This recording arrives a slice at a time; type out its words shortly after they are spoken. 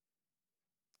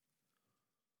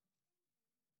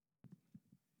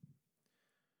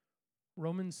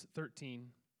Romans 13,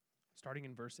 starting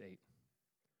in verse 8.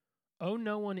 Owe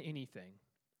no one anything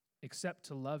except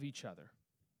to love each other.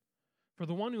 For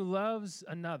the one who loves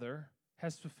another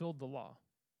has fulfilled the law.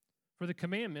 For the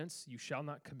commandments, you shall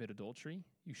not commit adultery,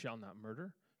 you shall not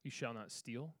murder, you shall not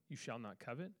steal, you shall not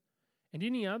covet, and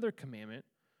any other commandment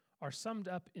are summed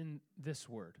up in this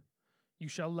word: you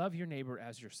shall love your neighbor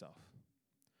as yourself.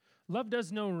 Love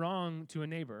does no wrong to a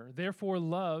neighbor, therefore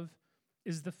love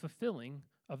is the fulfilling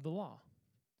of the law.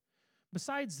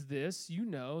 Besides this, you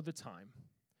know the time,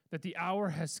 that the hour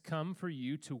has come for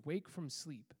you to wake from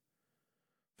sleep.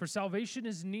 For salvation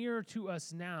is nearer to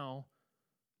us now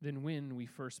than when we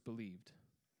first believed.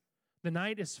 The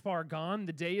night is far gone,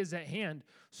 the day is at hand.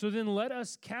 So then let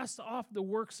us cast off the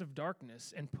works of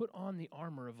darkness and put on the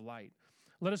armor of light.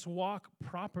 Let us walk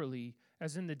properly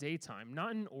as in the daytime,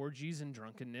 not in orgies and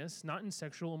drunkenness, not in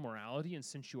sexual immorality and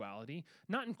sensuality,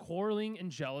 not in quarreling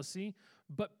and jealousy,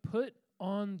 but put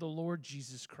on the Lord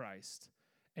Jesus Christ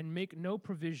and make no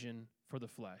provision for the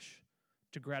flesh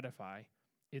to gratify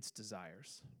its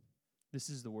desires. This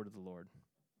is the word of the Lord.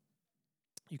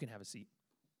 You can have a seat.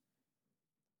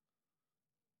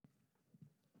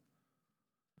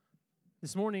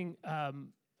 This morning,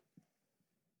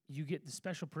 you get the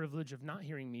special privilege of not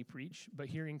hearing me preach, but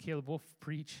hearing Caleb Wolf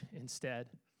preach instead.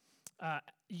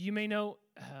 You may know,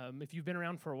 if you've been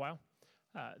around for a while,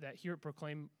 that here at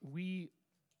Proclaim, we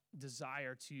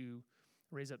desire to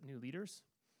raise up new leaders.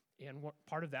 And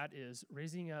part of that is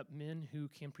raising up men who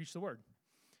can preach the word.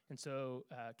 And so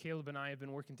Caleb and I have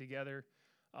been working together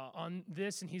on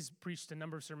this, and he's preached a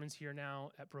number of sermons here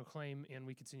now at Proclaim, and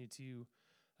we continue to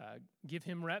give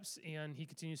him reps, and he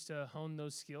continues to hone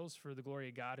those skills for the glory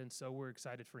of God, and so we're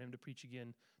excited for him to preach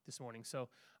again this morning. So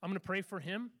I'm going to pray for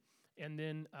him, and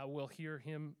then we'll hear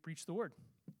him preach the word.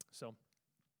 So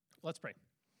let's pray.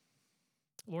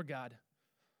 Lord God,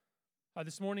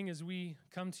 this morning as we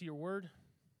come to your word,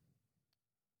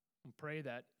 we pray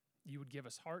that you would give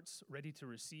us hearts ready to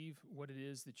receive what it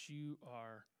is that you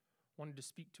are wanting to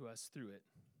speak to us through it.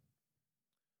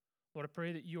 Lord, I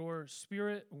pray that your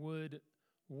Spirit would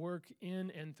work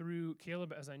in and through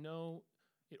Caleb, as I know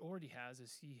it already has,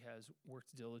 as he has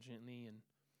worked diligently in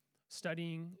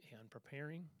studying and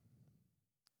preparing.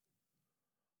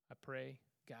 I pray,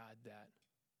 God, that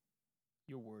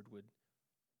your word would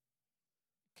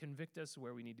convict us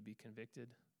where we need to be convicted,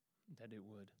 that it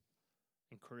would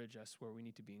encourage us where we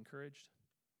need to be encouraged,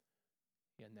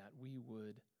 and that we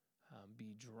would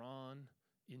be drawn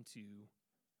into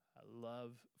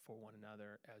love for one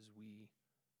another as we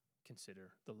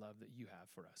consider the love that you have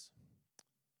for us.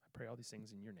 I pray all these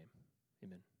things in your name.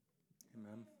 Amen.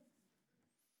 Amen.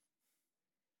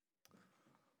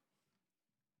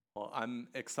 Well, I'm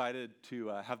excited to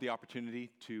have the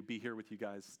opportunity to be here with you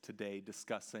guys today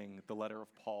discussing the letter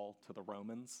of Paul to the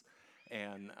Romans,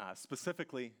 and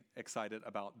specifically excited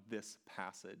about this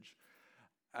passage.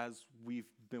 As we've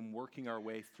been working our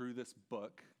way through this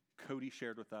book, Cody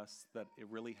shared with us that it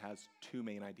really has two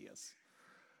main ideas: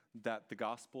 that the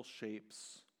gospel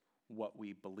shapes what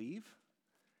we believe,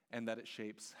 and that it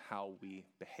shapes how we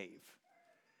behave.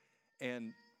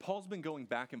 And Paul's been going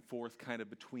back and forth kind of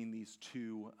between these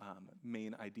two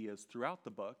main ideas throughout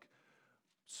the book,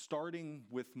 starting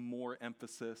with more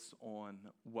emphasis on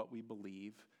what we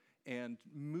believe and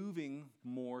moving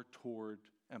more toward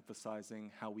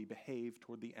emphasizing how we behave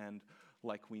toward the end,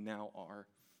 like we now are.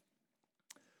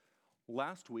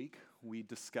 Last week, we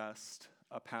discussed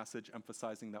a passage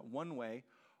emphasizing that one way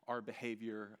our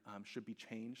behavior should be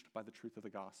changed by the truth of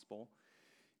the gospel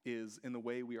is in the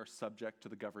way we are subject to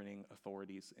the governing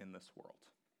authorities in this world.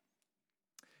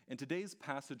 And today's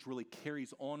passage really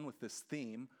carries on with this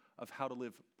theme of how to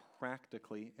live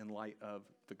practically in light of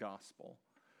the gospel.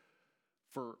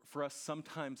 For us,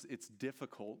 sometimes it's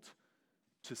difficult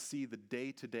to see the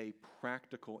day-to-day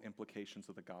practical implications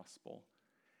of the gospel,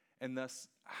 and thus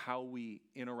how we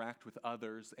interact with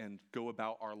others and go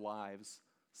about our lives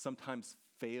sometimes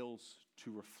fails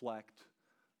to reflect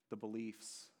the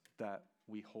beliefs that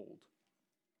we hold.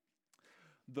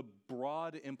 The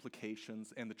broad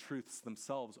implications and the truths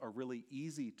themselves are really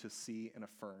easy to see and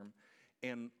affirm,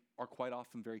 and are quite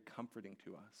often very comforting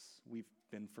to us. We've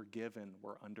been forgiven,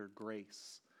 we're under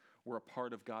grace, we're a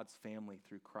part of God's family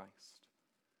through Christ.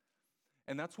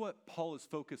 And that's what Paul has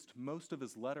focused most of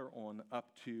his letter on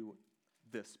up to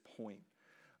this point.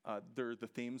 They're the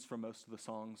themes from most of the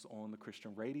songs on the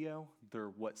Christian radio. They're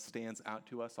what stands out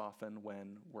to us often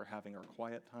when we're having our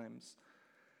quiet times.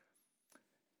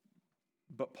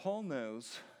 But Paul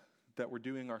knows that we're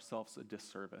doing ourselves a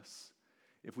disservice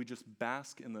if we just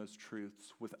bask in those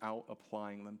truths without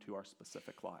applying them to our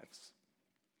specific lives.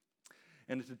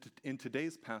 And in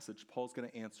today's passage, Paul's going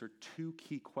to answer two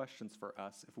key questions for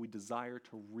us if we desire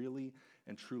to really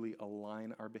and truly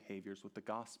align our behaviors with the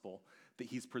gospel that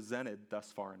he's presented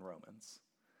thus far in Romans.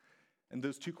 And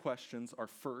those two questions are,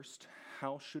 first,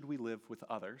 how should we live with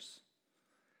others?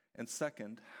 And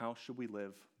second, how should we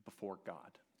live before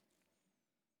God?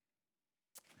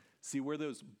 See, where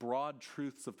those broad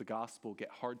truths of the gospel get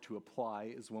hard to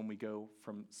apply is when we go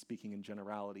from speaking in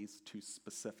generalities to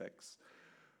specifics.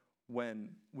 When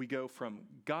we go from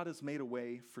God has made a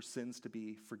way for sins to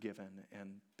be forgiven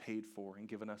and paid for and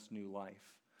given us new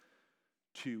life,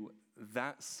 to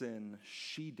that sin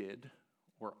she did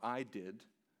or I did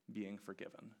being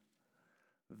forgiven,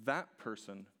 that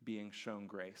person being shown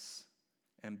grace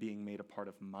and being made a part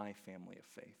of my family of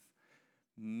faith,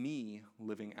 me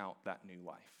living out that new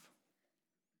life.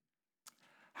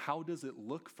 How does it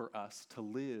look for us to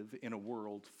live in a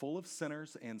world full of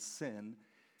sinners and sin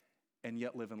and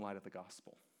yet live in light of the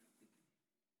gospel?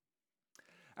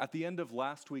 At the end of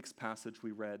last week's passage,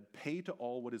 we read, "Pay to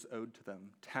all what is owed to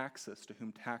them, taxes to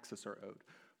whom taxes are owed,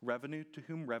 revenue to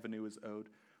whom revenue is owed,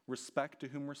 respect to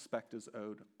whom respect is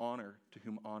owed, honor to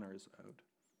whom honor is owed."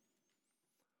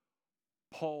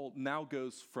 Paul now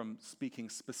goes from speaking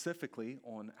specifically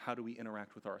on how do we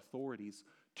interact with our authorities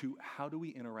to how do we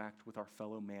interact with our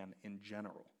fellow man in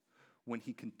general, when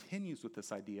he continues with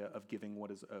this idea of giving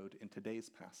what is owed in today's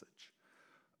passage.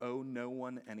 Owe no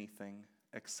one anything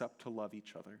except to love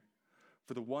each other,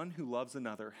 for the one who loves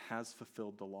another has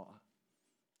fulfilled the law.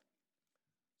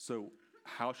 So,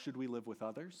 how should we live with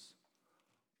others?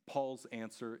 Paul's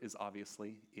answer is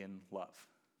obviously in love.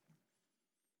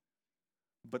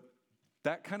 But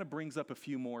that kind of brings up a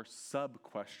few more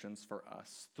sub-questions for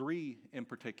us, three in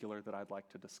particular that I'd like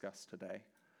to discuss today.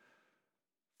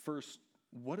 First,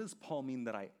 what does Paul mean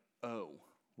that I owe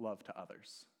love to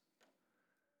others?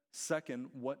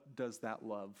 Second, what does that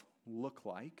love look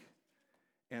like?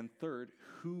 And third,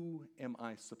 who am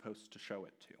I supposed to show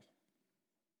it to?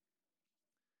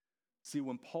 See,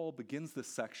 when Paul begins this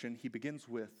section, he begins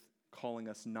with calling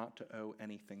us not to owe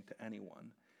anything to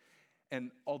anyone.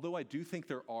 And although I do think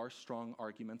there are strong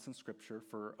arguments in Scripture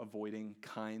for avoiding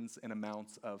kinds and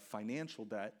amounts of financial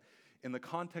debt, in the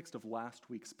context of last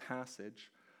week's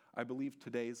passage, I believe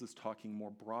today's is talking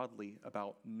more broadly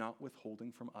about not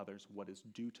withholding from others what is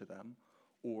due to them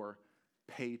or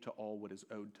pay to all what is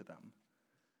owed to them.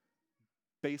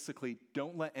 Basically,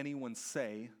 don't let anyone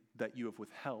say that you have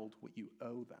withheld what you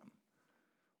owe them.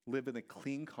 Live in a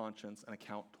clean conscience and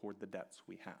account toward the debts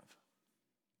we have.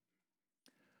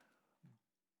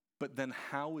 But then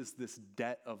how is this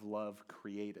debt of love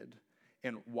created?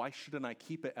 And why shouldn't I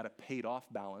keep it at a paid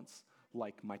off balance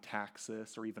like my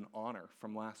taxes or even honor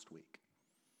from last week?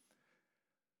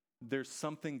 There's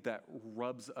something that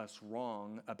rubs us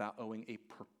wrong about owing a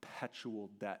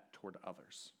perpetual debt toward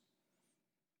others.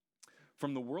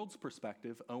 From the world's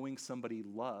perspective, owing somebody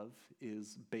love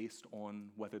is based on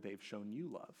whether they've shown you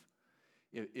love.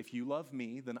 If you love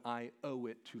me, then I owe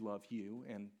it to love you,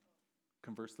 and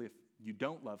conversely, if you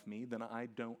don't love me, then I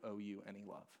don't owe you any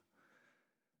love.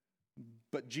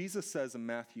 But Jesus says in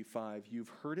Matthew 5, "You've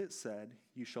heard it said,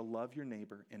 you shall love your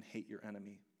neighbor and hate your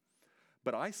enemy.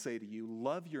 But I say to you,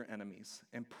 love your enemies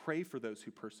and pray for those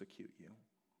who persecute you."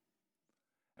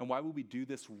 And why would we do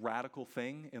this radical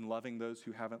thing in loving those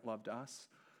who haven't loved us?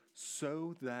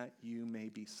 So that you may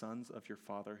be sons of your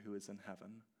Father who is in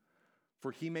heaven.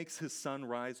 For he makes his sun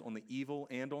rise on the evil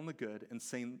and on the good, and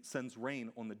sends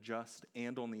rain on the just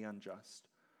and on the unjust.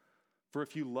 For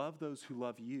if you love those who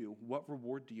love you, what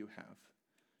reward do you have?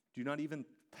 Do not even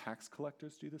tax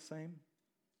collectors do the same?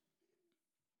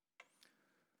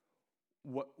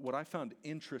 What I found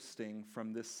interesting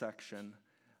from this section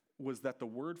was that the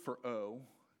word for owe,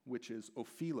 which is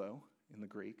ophilo in the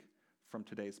Greek from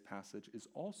today's passage, is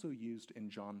also used in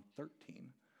John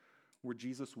 13, where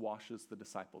Jesus washes the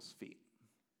disciples' feet.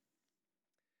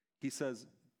 He says,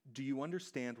 "Do you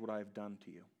understand what I have done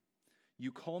to you?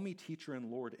 You call me teacher and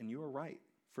Lord, and you are right,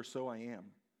 for so I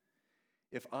am.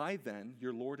 If I then,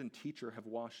 your Lord and teacher, have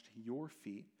washed your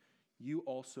feet, you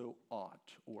also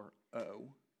ought, or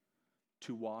owe,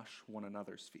 to wash one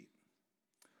another's feet.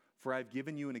 For I have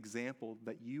given you an example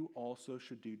that you also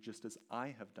should do just as I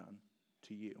have done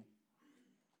to you."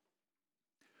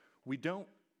 We don't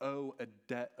owe a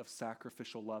debt of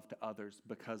sacrificial love to others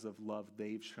because of love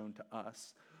they've shown to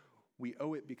us. We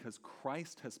owe it because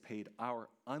Christ has paid our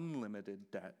unlimited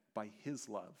debt by his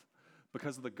love,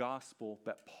 because of the gospel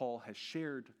that Paul has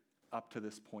shared up to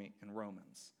this point in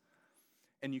Romans.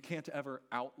 And you can't ever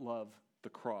outlove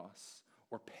the cross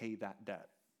or pay that debt.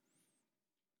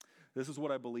 This is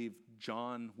what I believe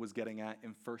John was getting at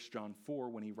in 1 John 4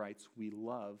 when he writes, "We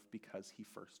love because he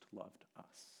first loved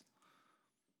us."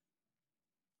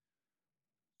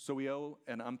 So we owe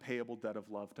an unpayable debt of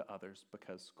love to others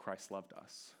because Christ loved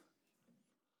us.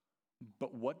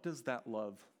 But what does that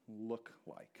love look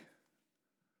like?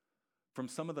 From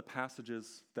some of the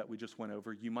passages that we just went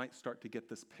over, you might start to get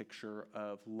this picture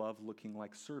of love looking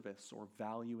like service or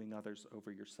valuing others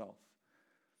over yourself.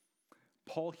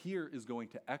 Paul here is going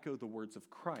to echo the words of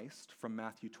Christ from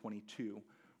Matthew 22,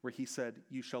 where he said,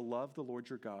 "You shall love the Lord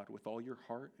your God with all your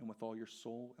heart and with all your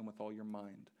soul and with all your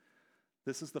mind.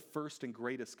 This is the first and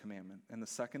greatest commandment, and the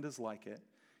second is like it.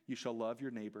 You shall love your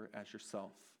neighbor as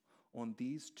yourself. On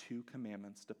these two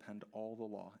commandments depend all the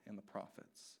law and the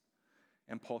prophets."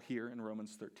 And Paul here in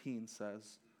Romans 13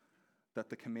 says that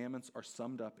the commandments are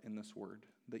summed up in this word,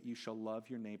 that you shall love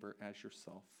your neighbor as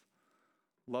yourself.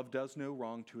 Love does no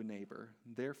wrong to a neighbor.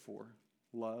 Therefore,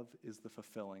 love is the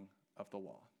fulfilling of the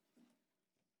law.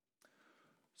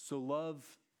 So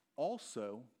love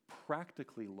also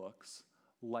practically looks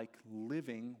like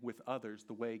living with others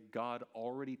the way God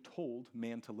already told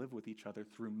man to live with each other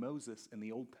through Moses in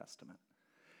the Old Testament.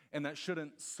 And that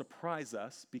shouldn't surprise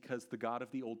us because the God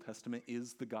of the Old Testament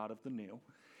is the God of the New.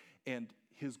 And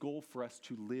his goal for us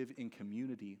to live in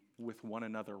community with one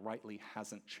another rightly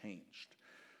hasn't changed.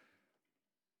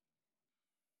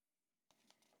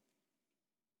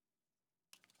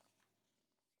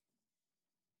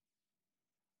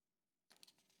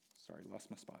 Sorry, lost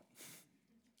my spot.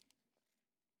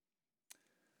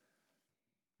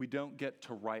 We don't get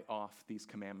to write off these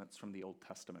commandments from the Old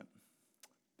Testament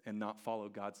and not follow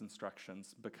God's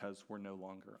instructions because we're no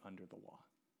longer under the law.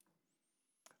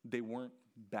 They weren't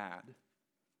bad.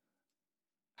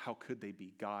 How could they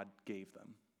be? God gave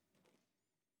them.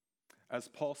 As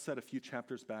Paul said a few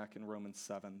chapters back in Romans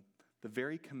 7, the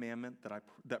very commandment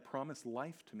that promised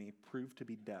life to me proved to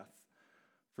be death.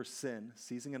 For sin,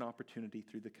 seizing an opportunity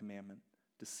through the commandment,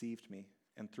 deceived me,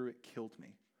 and through it killed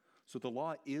me. So the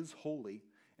law is holy,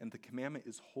 and the commandment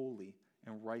is holy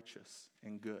and righteous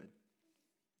and good.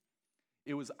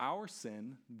 It was our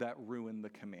sin that ruined the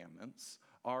commandments,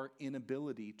 our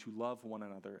inability to love one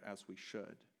another as we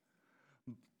should.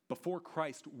 Before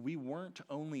Christ, we weren't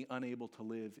only unable to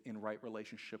live in right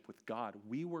relationship with God,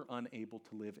 we were unable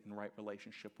to live in right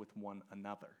relationship with one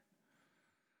another.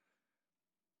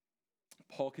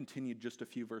 Paul continued just a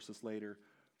few verses later,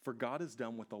 "For God has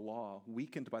done what the law,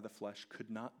 weakened by the flesh, could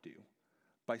not do.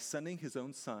 By sending his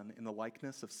own Son in the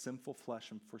likeness of sinful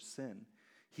flesh and for sin,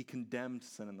 he condemned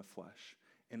sin in the flesh,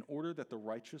 in order that the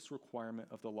righteous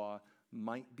requirement of the law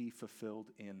might be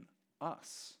fulfilled in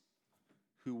us,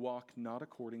 who walk not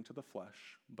according to the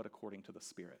flesh, but according to the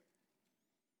Spirit."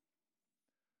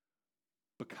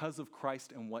 Because of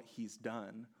Christ and what he's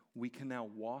done, we can now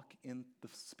walk in the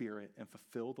Spirit and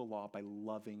fulfill the law by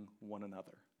loving one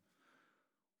another.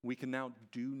 We can now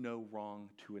do no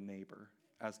wrong to a neighbor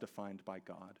as defined by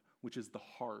God, which is the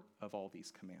heart of all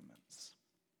these commandments.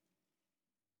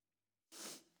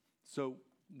 So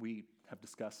we have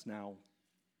discussed now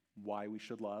why we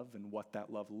should love and what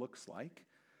that love looks like.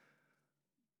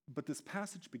 But this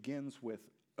passage begins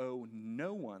with, "Owe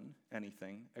no one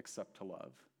anything except to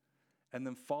love," and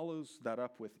then follows that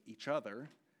up with each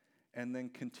other, and then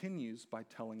continues by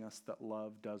telling us that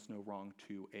love does no wrong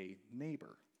to a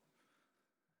neighbor.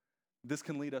 This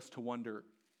can lead us to wonder,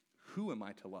 who am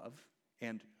I to love,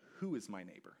 and who is my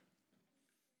neighbor?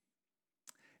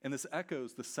 And this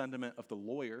echoes the sentiment of the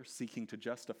lawyer seeking to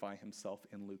justify himself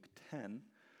in Luke 10,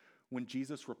 when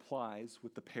Jesus replies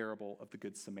with the parable of the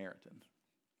Good Samaritan.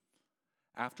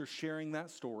 After sharing that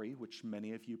story, which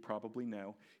many of you probably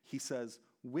know, he says,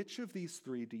 "Which of these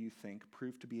three do you think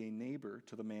proved to be a neighbor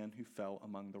to the man who fell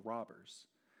among the robbers?"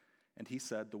 And he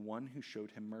said, "The one who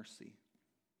showed him mercy."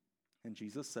 And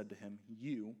Jesus said to him,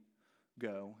 "You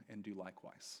go and do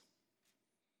likewise."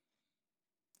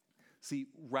 See,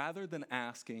 rather than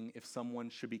asking if someone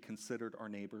should be considered our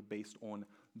neighbor based on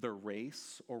their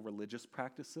race or religious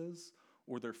practices,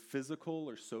 or their physical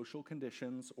or social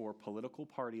conditions or political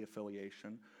party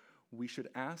affiliation, we should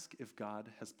ask if God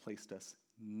has placed us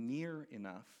near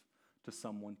enough to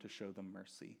someone to show them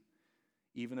mercy,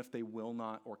 even if they will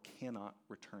not or cannot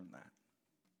return that.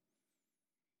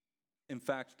 In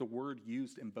fact, the word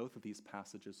used in both of these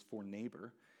passages for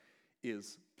neighbor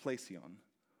is plesion,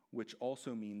 which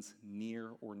also means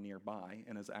near or nearby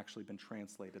and has actually been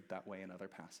translated that way in other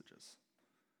passages.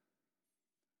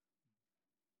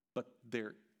 But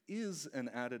there is an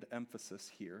added emphasis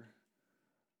here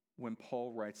when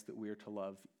Paul writes that we are to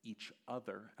love each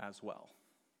other as well.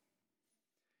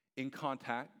 In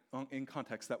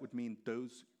context, that would mean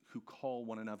those who call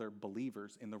one another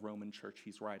believers in the Roman church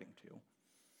he's writing to.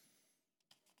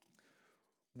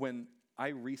 When I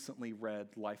recently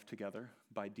read Life Together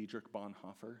by Dietrich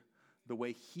Bonhoeffer, the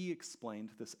way he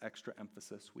explained this extra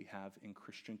emphasis we have in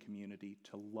Christian community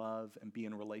to love and be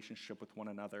in a relationship with one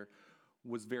another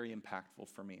was very impactful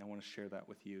for me. I want to share that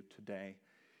with you today.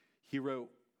 He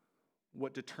wrote,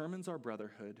 "What determines our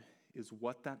brotherhood is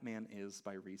what that man is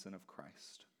by reason of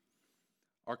Christ.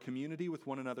 Our community with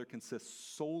one another consists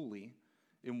solely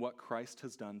in what Christ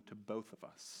has done to both of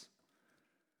us.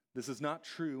 This is not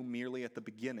true merely at the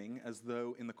beginning, as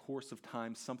though in the course of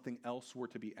time something else were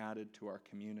to be added to our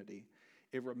community.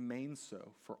 It remains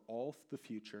so for all the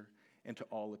future and to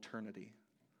all eternity.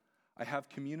 I have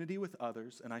community with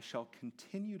others, and I shall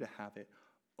continue to have it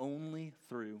only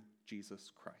through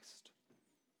Jesus Christ.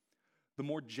 The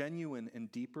more genuine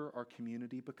and deeper our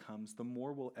community becomes, the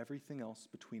more will everything else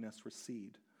between us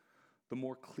recede. The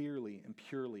more clearly and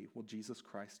purely will Jesus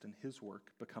Christ and his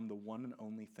work become the one and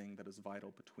only thing that is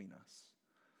vital between us.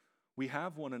 We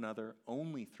have one another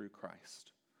only through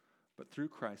Christ, but through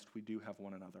Christ we do have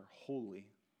one another wholly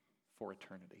for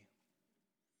eternity."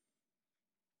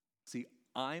 See,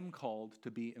 I'm called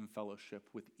to be in fellowship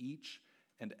with each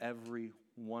and every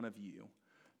one of you,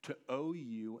 to owe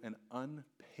you an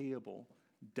unpayable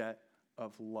debt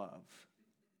of love.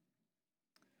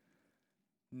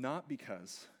 Not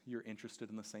because you're interested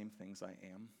in the same things I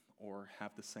am, or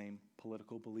have the same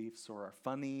political beliefs, or are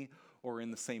funny, or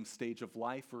in the same stage of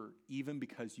life, or even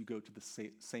because you go to the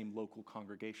same local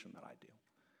congregation that I do.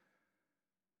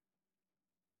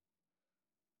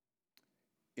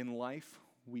 In life,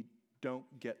 we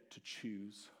don't get to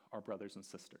choose our brothers and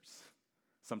sisters.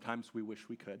 Sometimes we wish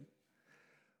we could.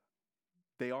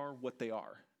 They are what they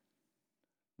are.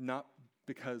 Not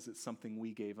because it's something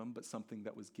we gave them, but something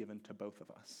that was given to both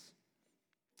of us.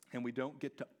 And we don't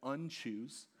get to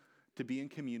unchoose to be in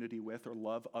community with or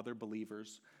love other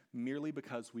believers merely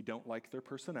because we don't like their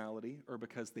personality or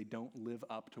because they don't live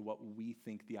up to what we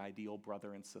think the ideal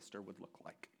brother and sister would look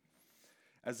like.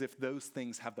 As if those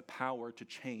things have the power to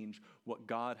change what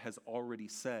God has already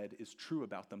said is true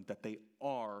about them, that they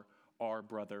are our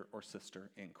brother or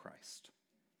sister in Christ.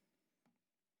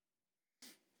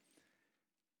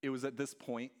 It was at this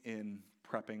point in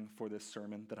prepping for this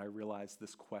sermon that I realized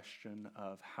this question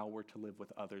of how we're to live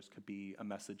with others could be a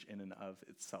message in and of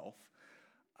itself.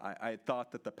 I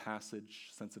thought that the passage,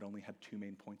 since it only had two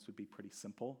main points, would be pretty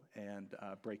simple and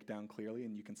break down clearly,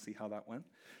 and you can see how that went.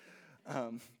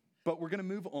 But we're going to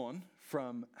move on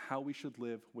from how we should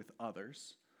live with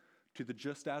others to the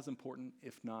just as important,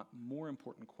 if not more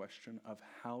important question of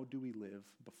how do we live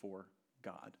before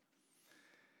God?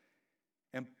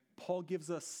 And Paul gives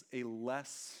us a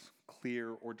less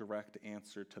clear or direct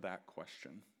answer to that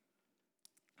question.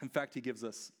 In fact, he gives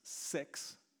us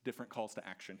 6 different calls to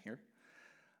action here.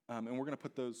 And we're going to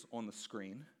put those on the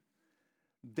screen.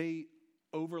 They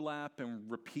overlap and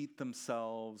repeat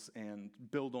themselves and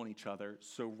build on each other.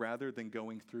 So rather than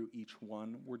going through each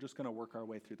one, we're just going to work our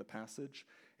way through the passage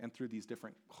and through these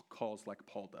different calls like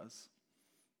Paul does.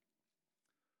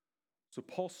 So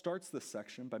Paul starts this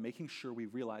section by making sure we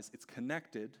realize it's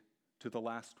connected to the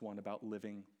last one about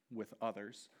living with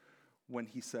others when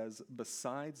he says,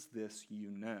 "Besides this, you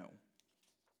know."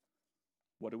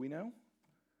 What do we know?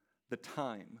 The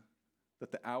time,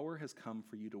 that the hour has come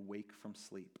for you to wake from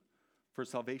sleep. For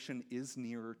salvation is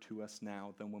nearer to us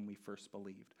now than when we first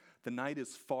believed. The night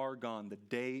is far gone, the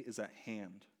day is at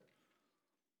hand.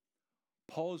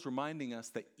 Paul is reminding us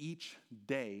that each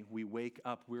day we wake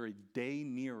up, we're a day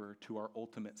nearer to our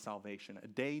ultimate salvation, a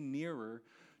day nearer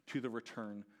to the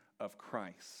return of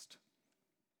Christ.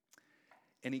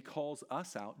 And he calls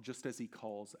us out just as he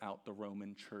calls out the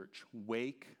Roman church.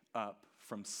 Wake up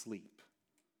from sleep.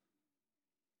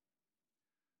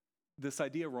 This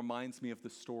idea reminds me of the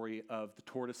story of the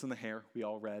tortoise and the hare we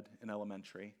all read in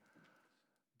elementary.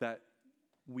 That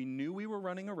we knew we were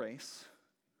running a race,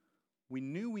 we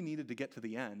knew we needed to get to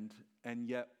the end, and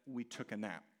yet we took a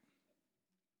nap.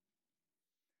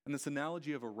 And this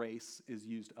analogy of a race is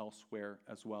used elsewhere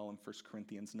as well in 1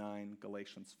 Corinthians 9,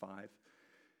 Galatians 5.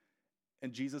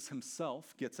 And Jesus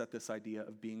himself gets at this idea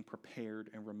of being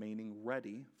prepared and remaining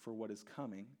ready for what is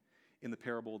coming in the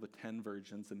parable of the 10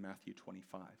 virgins in Matthew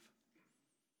 25.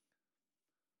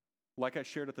 Like I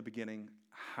shared at the beginning,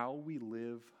 how we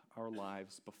live our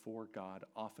lives before God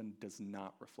often does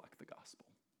not reflect the gospel.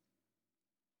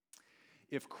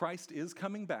 If Christ is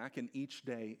coming back and each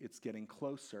day it's getting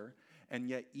closer, and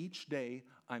yet each day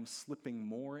I'm slipping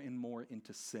more and more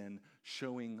into sin,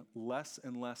 showing less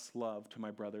and less love to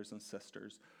my brothers and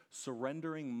sisters,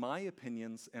 surrendering my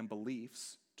opinions and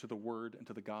beliefs to the word and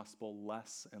to the gospel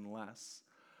less and less.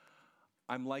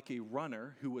 I'm like a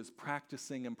runner who was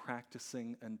practicing and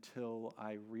practicing until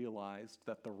I realized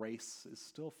that the race is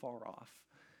still far off,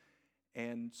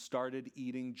 and started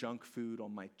eating junk food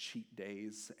on my cheat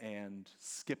days and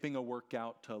skipping a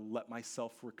workout to let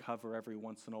myself recover every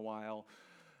once in a while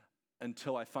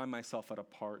until I find myself at a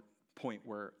point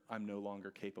where I'm no longer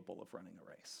capable of running a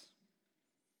race.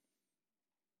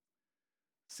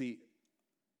 See,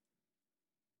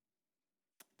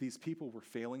 these people were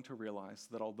failing to realize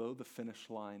that although the finish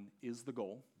line is the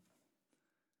goal,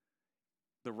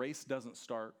 the race doesn't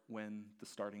start when the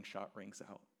starting shot rings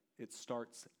out. It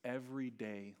starts every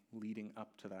day leading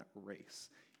up to that race.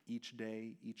 Each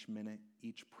day, each minute,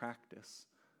 each practice,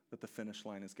 that the finish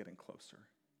line is getting closer.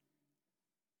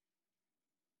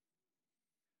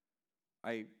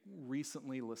 I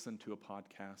recently listened to a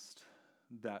podcast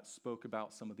that spoke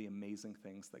about some of the amazing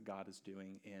things that God is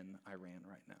doing in Iran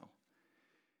right now.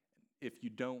 If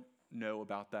you don't know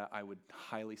about that, I would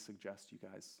highly suggest you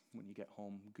guys, when you get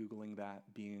home, Googling that,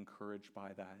 being encouraged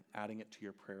by that, adding it to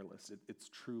your prayer list. It's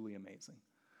truly amazing.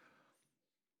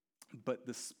 But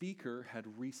the speaker had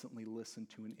recently listened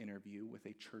to an interview with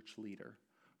a church leader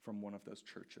from one of those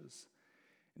churches.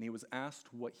 And he was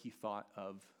asked what he thought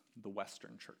of the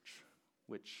Western church,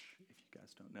 which, if you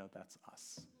guys don't know, that's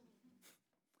us.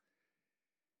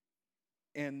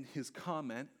 And his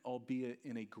comment, albeit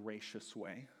in a gracious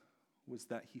way, was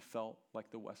that he felt like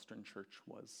the Western church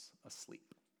was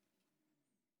asleep.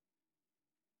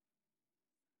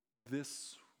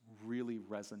 This really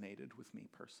resonated with me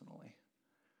personally.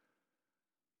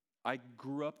 I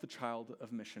grew up the child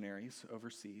of missionaries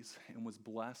overseas and was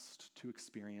blessed to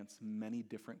experience many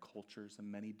different cultures and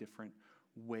many different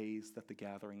ways that the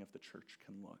gathering of the church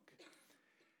can look.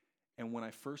 And when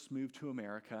I first moved to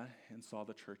America and saw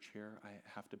the church here, I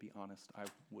have to be honest, I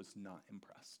was not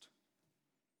impressed.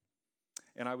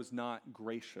 And I was not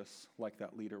gracious like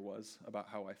that leader was about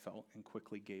how I felt and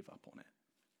quickly gave up on it.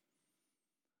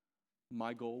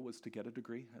 My goal was to get a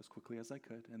degree as quickly as I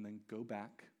could and then go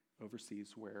back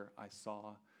overseas where I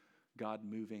saw God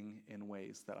moving in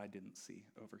ways that I didn't see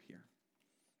over here.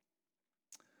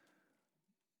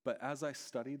 But as I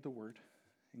studied the word,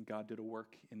 and God did a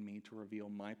work in me to reveal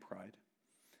my pride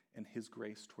and his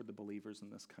grace toward the believers in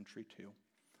this country too,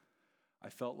 I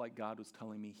felt like God was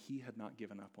telling me he had not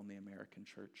given up on the American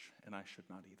church, and I should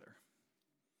not either.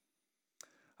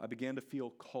 I began to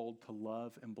feel called to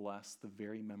love and bless the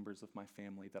very members of my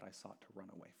family that I sought to run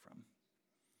away from.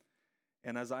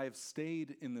 And as I have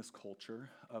stayed in this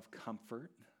culture of comfort,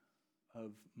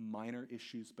 of minor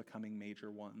issues becoming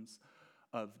major ones,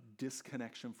 of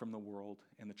disconnection from the world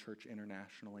and the church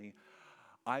internationally,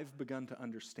 I've begun to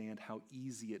understand how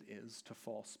easy it is to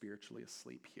fall spiritually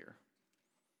asleep here.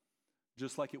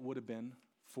 Just like it would have been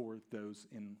for those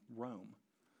in Rome,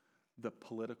 the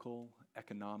political,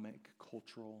 economic,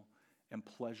 cultural, and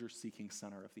pleasure-seeking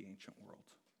center of the ancient world.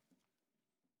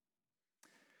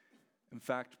 In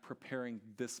fact, preparing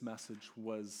this message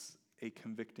was a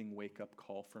convicting wake-up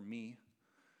call for me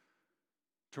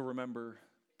to remember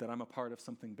that I'm a part of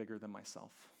something bigger than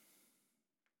myself,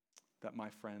 that my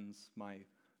friends, my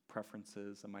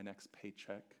preferences, and my next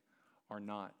paycheck are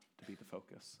not to be the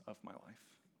focus of my life.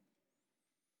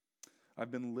 I've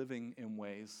been living in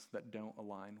ways that don't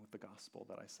align with the gospel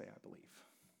that I say I believe.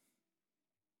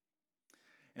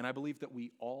 And I believe that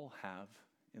we all have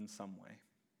in some way.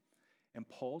 And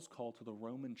Paul's call to the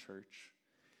Roman church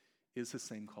is the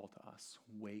same call to us: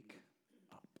 wake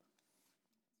up.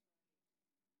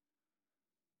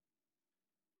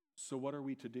 So what are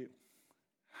we to do?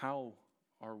 How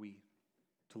are we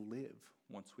to live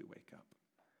once we wake up?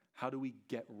 How do we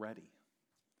get ready?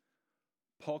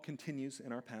 Paul continues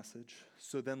in our passage,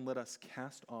 "So then let us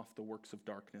cast off the works of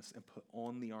darkness and put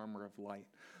on the armor of light.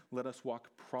 Let us walk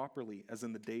properly as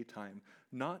in the daytime,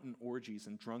 not in orgies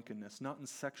and drunkenness, not in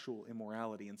sexual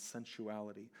immorality and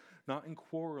sensuality, not in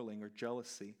quarreling or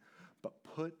jealousy, but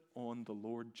put on the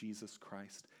Lord Jesus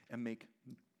Christ and make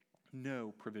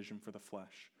no provision for the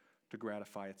flesh to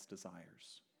gratify its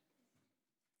desires."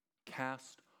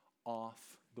 Cast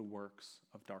off the works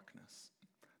of darkness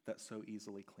that so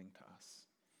easily cling to us.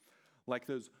 Like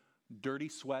those dirty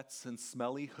sweats and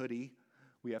smelly hoodie,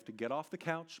 we have to get off the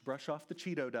couch, brush off the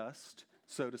Cheeto dust,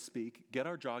 so to speak, get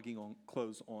our jogging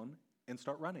clothes on, and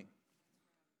start running.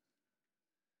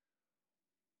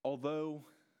 Although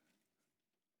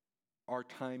our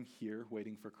time here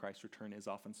waiting for Christ's return is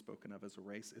often spoken of as a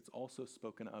race, it's also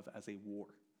spoken of as a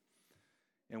war.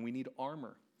 And we need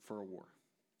armor for a war,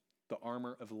 the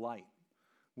armor of light,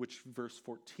 which verse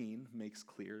 14 makes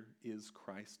clear is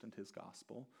Christ and his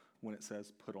gospel, when it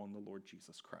says, put on the Lord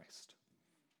Jesus Christ.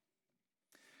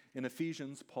 In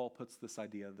Ephesians, Paul puts this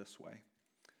idea this way.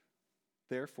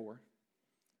 Therefore,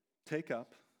 take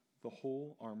up the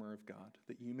whole armor of God,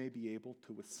 that you may be able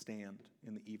to withstand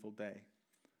in the evil day.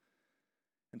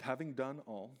 And having done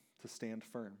all, to stand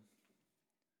firm.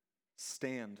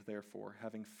 Stand, therefore,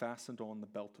 having fastened on the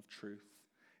belt of truth,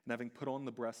 and having put on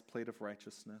the breastplate of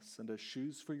righteousness, and as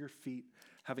shoes for your feet,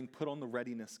 having put on the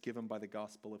readiness given by the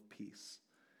gospel of peace.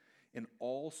 In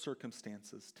all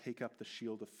circumstances, take up the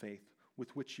shield of faith,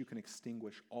 with which you can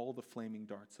extinguish all the flaming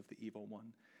darts of the evil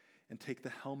one, and take the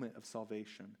helmet of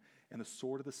salvation and the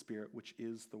sword of the Spirit, which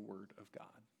is the word of God.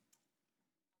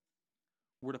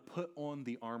 We're to put on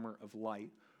the armor of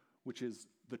light, which is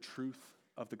the truth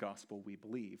of the gospel we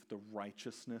believe, the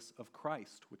righteousness of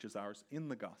Christ, which is ours in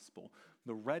the gospel,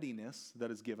 the readiness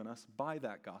that is given us by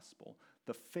that gospel,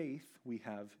 the faith we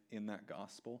have in that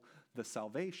gospel, the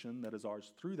salvation that is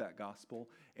ours through that gospel,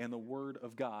 and the word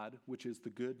of God, which is the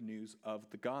good news of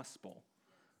the gospel.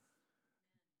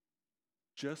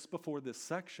 Just before this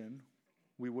section,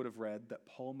 we would have read that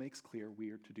Paul makes clear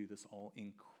we are to do this all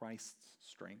in Christ's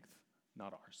strength,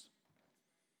 not ours.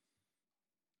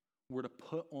 We're to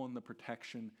put on the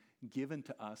protection given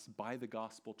to us by the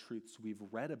gospel truths we've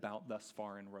read about thus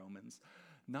far in Romans,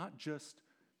 not just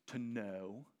to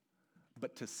know,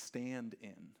 but to stand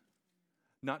in.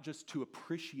 Not just to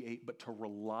appreciate, but to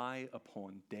rely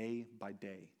upon day by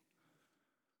day.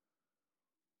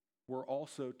 We're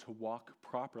also to walk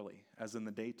properly, as in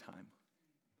the daytime.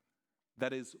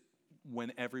 That is,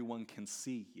 when everyone can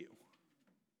see you.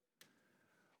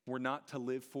 We're not to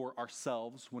live for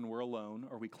ourselves when we're alone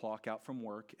or we clock out from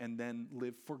work, and then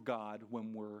live for God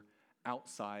when we're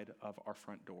outside of our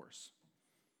front doors.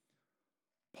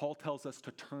 Paul tells us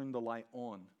to turn the light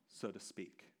on, so to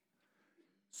speak.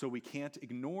 So we can't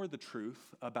ignore the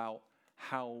truth about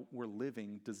how we're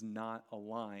living does not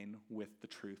align with the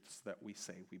truths that we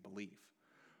say we believe.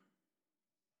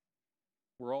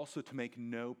 We're also to make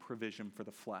no provision for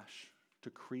the flesh to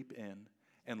creep in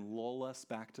and lull us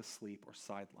back to sleep or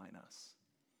sideline us.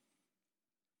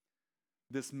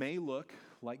 This may look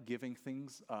like giving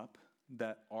things up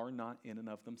that are not in and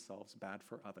of themselves bad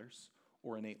for others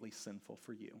or innately sinful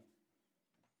for you.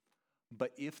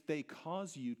 But if they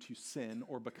cause you to sin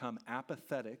or become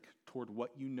apathetic toward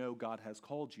what you know God has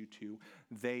called you to,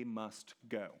 they must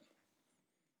go.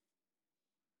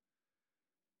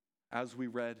 As we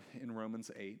read in Romans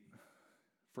 8,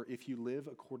 for if you live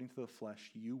according to the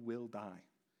flesh, you will die.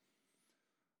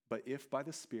 But if by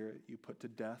the Spirit you put to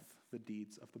death the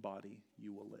deeds of the body,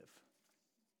 you will live.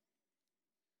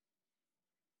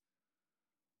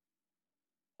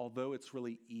 Although it's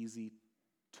really easy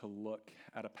to look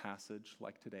at a passage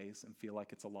like today's and feel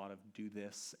like it's a lot of do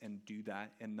this and do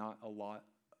that and not a lot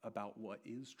about what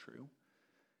is true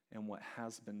and what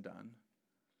has been done,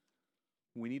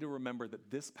 we need to remember that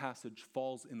this passage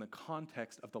falls in the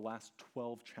context of the last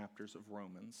 12 chapters of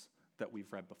Romans that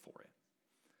we've read before it.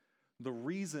 The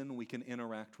reason we can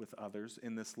interact with others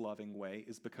in this loving way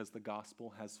is because the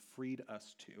gospel has freed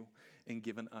us to and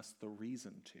given us the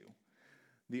reason to.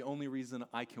 The only reason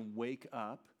I can wake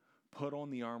up, put on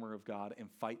the armor of God,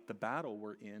 and fight the battle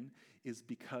we're in is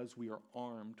because we are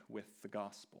armed with the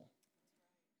gospel.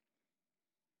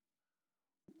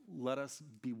 Let us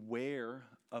beware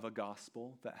of a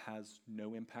gospel that has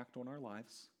no impact on our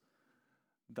lives,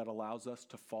 that allows us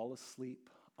to fall asleep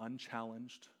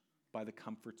unchallenged by the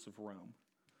comforts of Rome,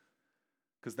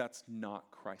 because that's not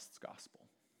Christ's gospel.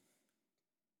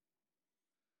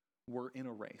 We're in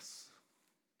a race.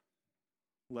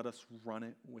 Let us run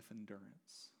it with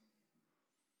endurance.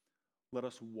 Let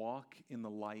us walk in the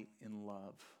light in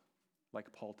love,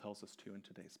 like Paul tells us to in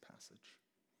today's passage.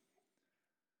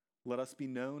 Let us be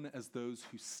known as those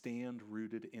who stand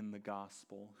rooted in the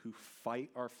gospel, who fight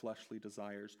our fleshly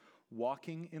desires,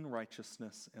 walking in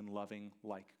righteousness and loving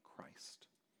like Christ.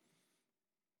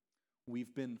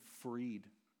 We've been freed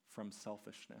from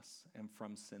selfishness and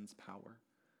from sin's power.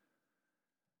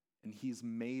 And he's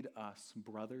made us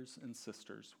brothers and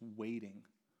sisters waiting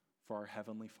for our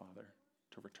Heavenly Father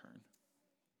to return.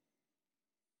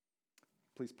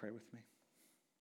 Please pray with me.